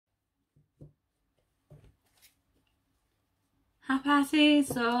Hi Pisces,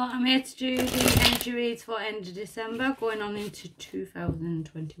 so I'm here to do the energy reads for end of December going on into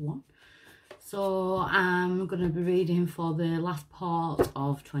 2021. So I'm going to be reading for the last part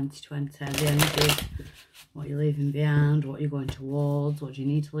of 2020, the energies, what you're leaving behind, what you're going towards, what you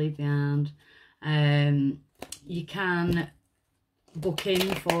need to leave behind. You can book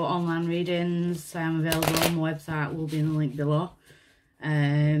in for online readings, so I'm available on my website, will be in the link below.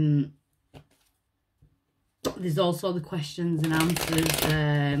 There's also the questions and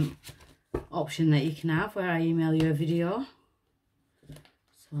answers option that you can have where I email you a video.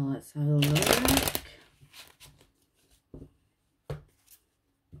 So let's have a look.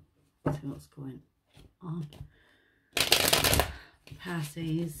 See what's going on.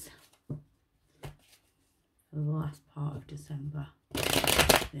 Pisces for the last part of December.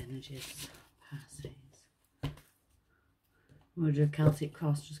 The energies, Pisces. I'm going to do a Celtic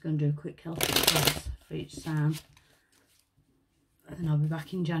cross, just going to do a quick Celtic cross for each sign. And then I'll be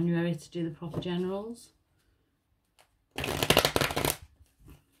back in January to do the proper generals.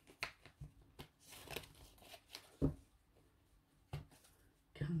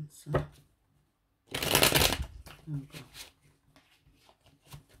 Cancer. Oh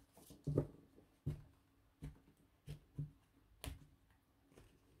God.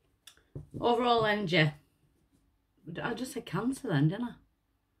 Overall energy. I just said Cancer then, didn't I?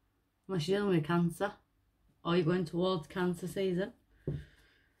 Unless you're dealing with Cancer. Or you're going towards Cancer season.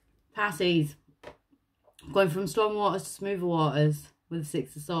 Pisces. Going from stormy waters to smoother waters with the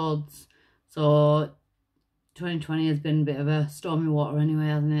Six of Swords. So 2020 has been a bit of a stormy water anyway,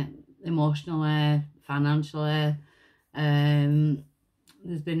 hasn't it? Emotionally, financially.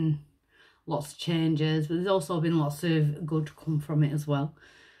 There's been lots of changes, but there's also been lots of good come from it as well.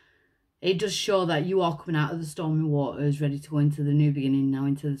 It does show that you are coming out of the stormy waters, ready to go into the new beginning now,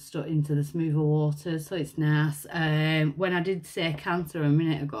 into the smoother waters. So it's nice. When I did say Cancer a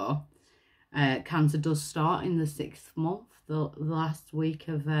minute ago, Cancer does start in the 6th month, the last week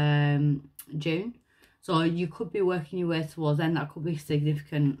of June. So you could be working your way towards then. That could be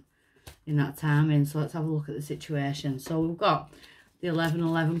significant in that timing. So let's have a look at the situation. So we've got the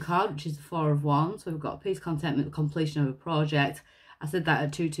 1111 card, which is the 4 of Wands. So we've got peace, contentment, the completion of a project. I said that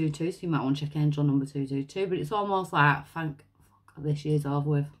at 222, so you might want to check angel number 222. But it's almost like, thank God this year's over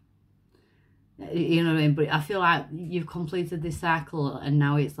with. You know what I mean? But I feel like you've completed this cycle and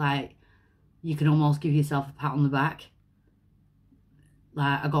now it's like you can almost give yourself a pat on the back.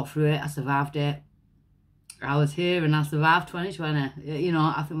 Like, I got through it, I survived it. I was here and I survived 2020. You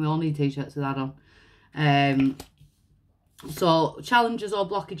know, I think we all need t-shirts with that on. So, challenges or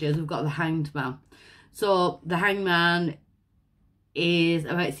blockages, we've got the Hanged Man. So, the Hanged Man is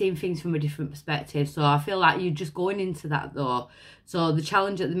about seeing things from a different perspective. So I feel like you're just going into that though. So the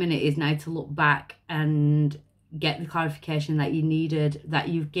challenge at the minute is now to look back and get the clarification that you needed, that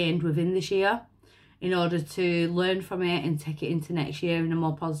you've gained within this year, in order to learn from it and take it into next year in a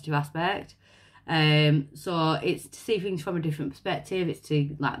more positive aspect. So it's to see things from a different perspective. It's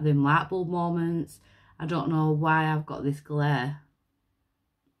to like them light bulb moments. I don't know why I've got this glare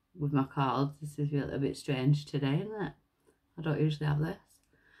with my cards. This is a little bit strange today, isn't it? I don't usually have this.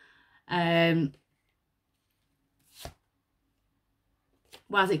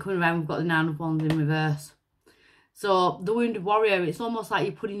 Why is it coming around? We've got the 9 of Wands in reverse. So the Wounded Warrior, it's almost like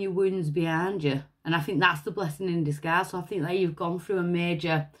you're putting your wounds behind you. And I think that's the blessing in disguise. So I think that you've gone through a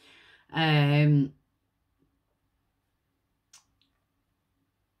major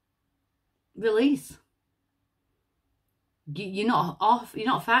release. You're not off, you're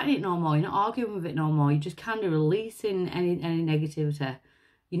not fighting it no more, you're not arguing with it no more, you're just kind of releasing any negativity.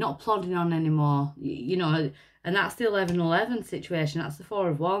 You're not plodding on anymore, you know, and that's the 1111 situation, that's the 4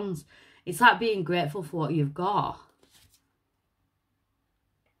 of Wands. It's like being grateful for what you've got.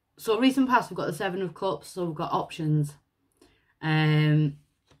 So recent past, we've got the 7 of Cups, so we've got options. I'm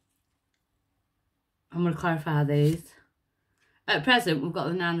going to clarify these. At present, we've got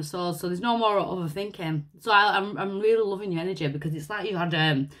the 9 of Swords, so there's no more overthinking. So I'm really loving your energy because it's like you had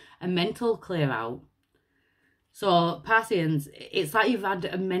a mental clear out. So, Pisces, it's like you've had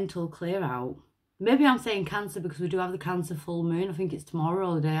a mental clear out. Maybe I'm saying Cancer because we do have the Cancer full moon. I think it's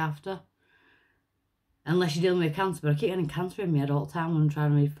tomorrow or the day after. Unless you're dealing with Cancer, but I keep getting Cancer in my head all the time when I'm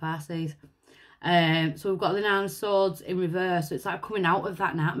trying to read Pisces. So we've got the 9 of Swords in reverse. So it's like coming out of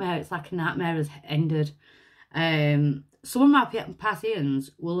that nightmare. It's like a nightmare has ended. Some of my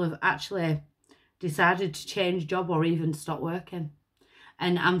Pisceans will have actually decided to change job or even stop working.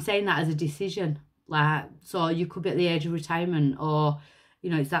 And I'm saying that as a decision. Like, so you could be at the age of retirement or,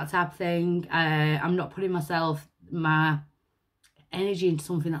 you know, it's that type of thing. I'm not putting my energy into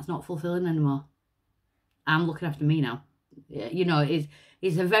something that's not fulfilling anymore. I'm looking after me now. You know,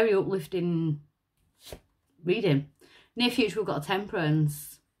 it's a very uplifting reading. Near future, we've got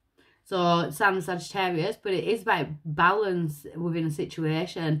Temperance. So, Sun and Sagittarius, but it is about balance within a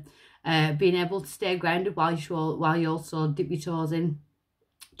situation. Being able to stay grounded while you also dip your toes in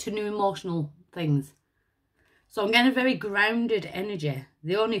to new emotional things. So I'm getting a very grounded energy.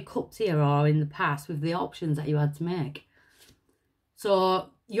 The only cups here are in the past with the options that you had to make. So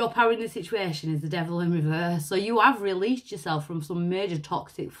your power in the situation is the Devil in reverse. So you have released yourself from some major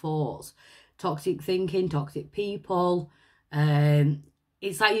toxic thoughts, toxic thinking, toxic people.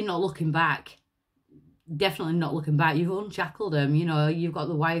 It's like you're not looking back. Definitely not looking back. You've unshackled them. You know, you've got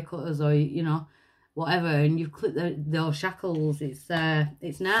the wire cutters or, you know, whatever, and you've clipped those shackles. It's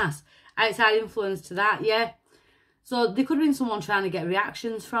nice. Outside influence to that, yeah. So there could have been someone trying to get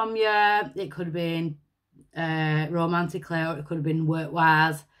reactions from you. It could have been romantically, or it could have been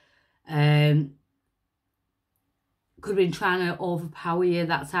work-wise. Could have been trying to overpower you,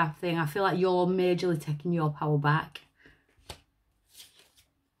 that type of thing. I feel like you're majorly taking your power back.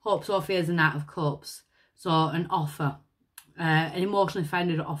 Hope, Sophia is a Knight of Cups. So an offer. An emotionally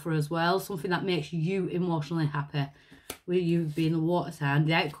founded offer as well. Something that makes you emotionally happy. With you being the water sign,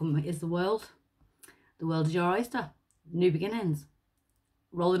 the outcome is the world. The world is your oyster. New beginnings.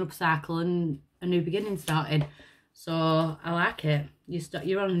 Rolling up a cycle and a new beginning starting. So I like it.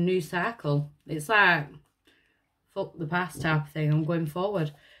 You're on a new cycle. It's like fuck the past type of thing. I'm going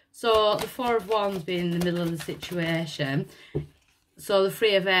forward. So the Four of Wands being in the middle of the situation. So the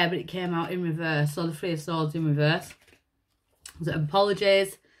Three of Air, but it came out in reverse. So the Three of Swords in reverse. So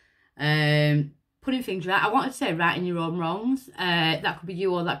apologies. Putting things right. I wanted to say righting your own wrongs. That could be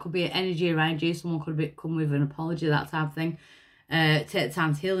you, or that could be energy around you. Someone could have come with an apology, that type of thing. Take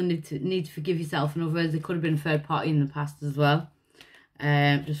time to heal and need to forgive yourself and others. There could have been a third party in the past as well.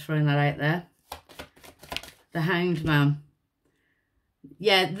 Just throwing that out there. The Hanged Man.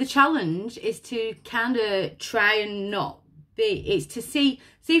 Yeah, the challenge is to kind of try and not be... It's to see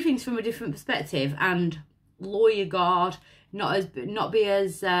things from a different perspective and lower your guard. Not be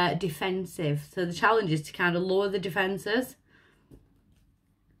as defensive. So the challenge is to kind of lower the defences.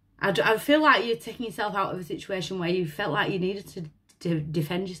 I feel like you're taking yourself out of a situation where you felt like you needed to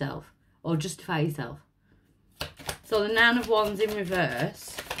defend yourself or justify yourself. So the Nine of Wands in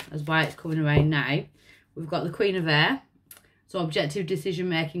reverse, that's why it's coming around now. We've got the Queen of Air. So objective decision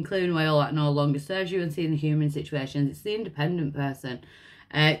making, clearing away all that no longer serves you and seeing the human situations. It's the independent person.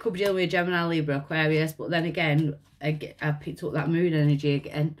 It could be dealing with Gemini, Libra, Aquarius, but then again, I picked up that moon energy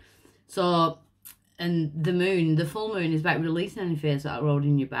again. So, and the moon, the full moon is about releasing any fears that are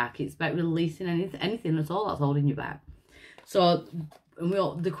holding you back. It's about releasing anything at all that's holding you back. So,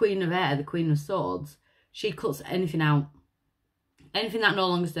 and the Queen of Air, the Queen of Swords, she cuts anything out. Anything that no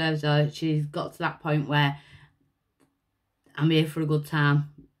longer serves her. She's got to that point where I'm here for a good time.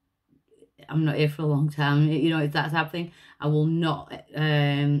 I'm not here for a long time. You know, it's that type of thing. I will not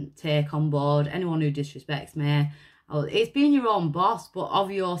take on board anyone who disrespects me. It's being your own boss, but of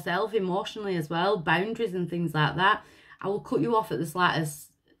yourself emotionally as well. Boundaries and things like that. I will cut you off at the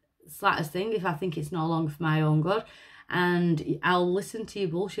slightest thing if I think it's no longer for my own good. And I'll listen to your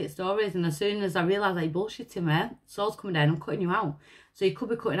bullshit stories. And as soon as I realise that you're bullshitting me, swords coming down, I'm cutting you out. So you could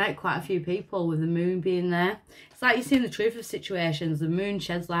be cutting out quite a few people with the moon being there. It's like you're seeing the truth of situations. The moon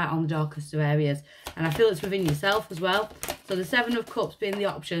sheds light on the darkest of areas. And I feel it's within yourself as well. So the Seven of Cups being the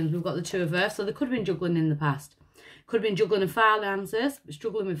options. We've got the Two of Earth. So they could have been juggling in the past. Could have been juggling with finances,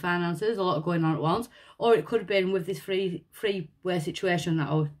 struggling with finances, a lot going on at once. Or it could have been with this free-way situation that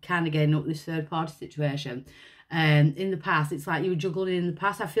I kind of getting up, this third-party situation. In the past, it's like you were juggling in the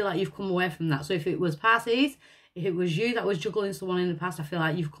past. I feel like you've come away from that. So if it was Pisces, if it was you that was juggling someone in the past, I feel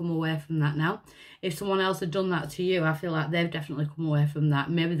like you've come away from that now. If someone else had done that to you, I feel like they've definitely come away from that.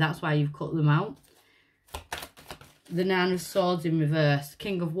 Maybe that's why you've cut them out. The Nine of Swords in reverse.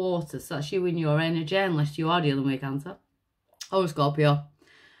 King of Waters. So that's you in your energy, unless you are dealing with Cancer or Scorpio.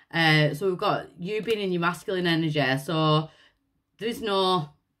 So we've got you being in your masculine energy. So there's no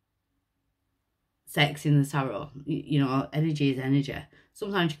sex in the tarot. You know, energy is energy.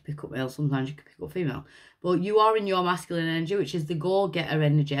 Sometimes you can pick up male, sometimes you can pick up female. But you are in your masculine energy, which is the go-getter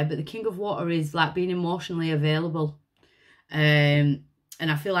energy. But the King of Water is like being emotionally available. And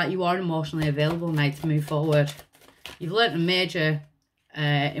I feel like you are emotionally available now to move forward. You've learnt a major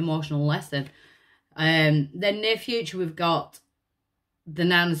emotional lesson. Then near future, we've got the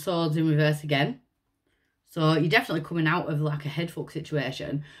Nine of Swords in reverse again. So you're definitely coming out of like a headfuck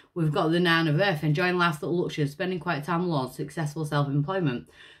situation. We've got the Nine of Earth, enjoying life's little luxuries, spending quite time alone, successful self-employment.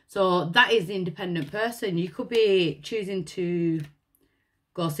 So that is the independent person. You could be choosing to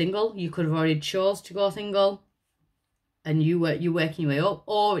go single. You could have already chose to go single. and you're working your way up,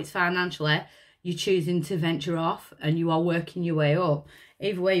 or it's financially, you're choosing to venture off and you are working your way up.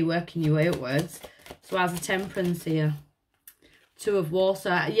 Either way, you're working your way upwards. So as a Temperance here, Two of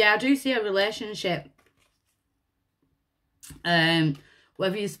Water. Yeah, I do see a relationship.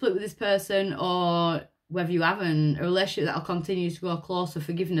 Whether you split with this person or whether you haven't, a relationship that'll continue to go closer,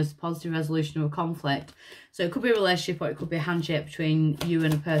 forgiveness, positive resolution of a conflict. So it could be a relationship or it could be a handshake between you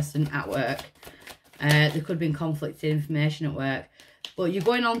and a person at work. There could be conflicting information at work. But you're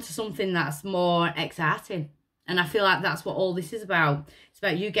going on to something that's more exciting. And I feel like that's what all this is about. It's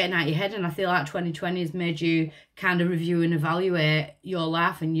about you getting out of your head. And I feel like 2020 has made you kind of review and evaluate your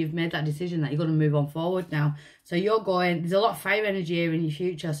life. And you've made that decision that you're going to move on forward now. So you're going, there's a lot of fire energy here in your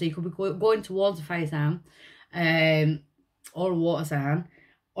future. So you could be going towards a fire sign or a water sign.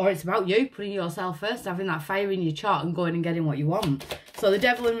 Or it's about you putting yourself first, having that fire in your chart and going and getting what you want. So the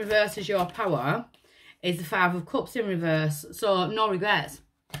Devil in reverse is your power. Is the Five of Cups in reverse. So no regrets.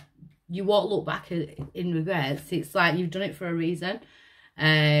 You won't look back in regrets. It's like you've done it for a reason.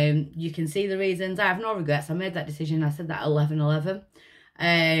 You can see the reasons. I have no regrets. I made that decision. I said that at 11:11.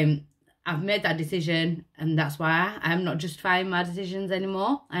 I've made that decision, and that's why I am not justifying my decisions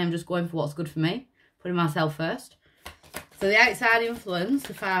anymore. I am just going for what's good for me, putting myself first. So the outside influence,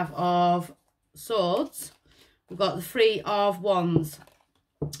 the Five of Swords. We've got the Three of Wands,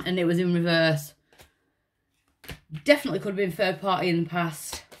 and it was in reverse. Definitely could have been third party in the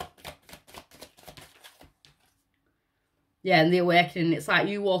past. Yeah, and the awakening, it's like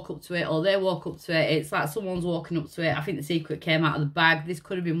you walk up to it or they walk up to it. It's like someone's walking up to it. I think the secret came out of the bag. This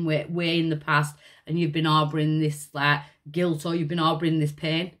could have been way in the past and you've been harbouring this like guilt or you've been harbouring this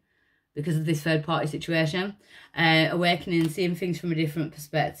pain because of this third party situation. Awakening, seeing things from a different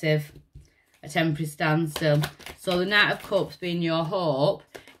perspective. A temporary standstill. So the Knight of Cups being your hope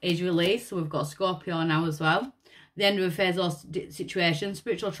is released. So we've got Scorpio now as well. The end of a phase or situation,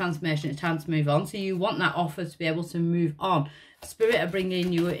 spiritual transformation, it's time to move on. So you want that offer to be able to move on. Spirit are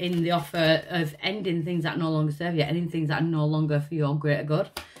bringing you in the offer of ending things that no longer serve you, ending things that are no longer for your greater good.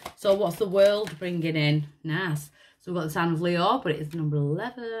 So what's the world bringing in? Nice. So we've got the sign of Leo, but it is number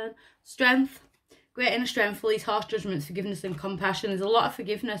 11. Strength. Great inner strength, release harsh judgments, forgiveness and compassion. There's a lot of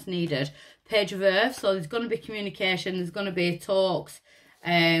forgiveness needed. Page of Earth, so there's going to be communication, there's going to be talks.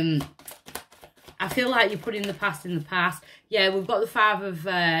 I feel like you're putting the past in the past. Yeah, we've got the Five of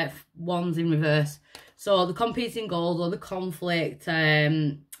Wands in reverse. So the competing goals or the conflict,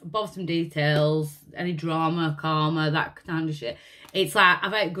 bothersome details, any drama, karma, that kind of shit. It's like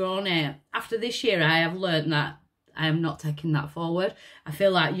I've outgrown it. After this year, I have learned that I am not taking that forward. I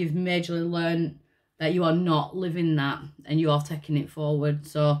feel like you've majorly learned that you are not living that and you are taking it forward.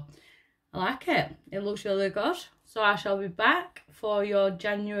 So I like it. It looks really good. So I shall be back for your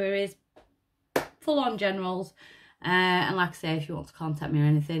January's full-on generals. And like I say, if you want to contact me or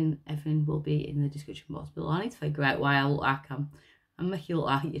anything, everything will be in the description box below. I need to figure out why I look like I'm making you look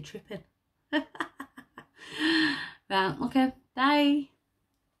like you're tripping. Right, okay, bye.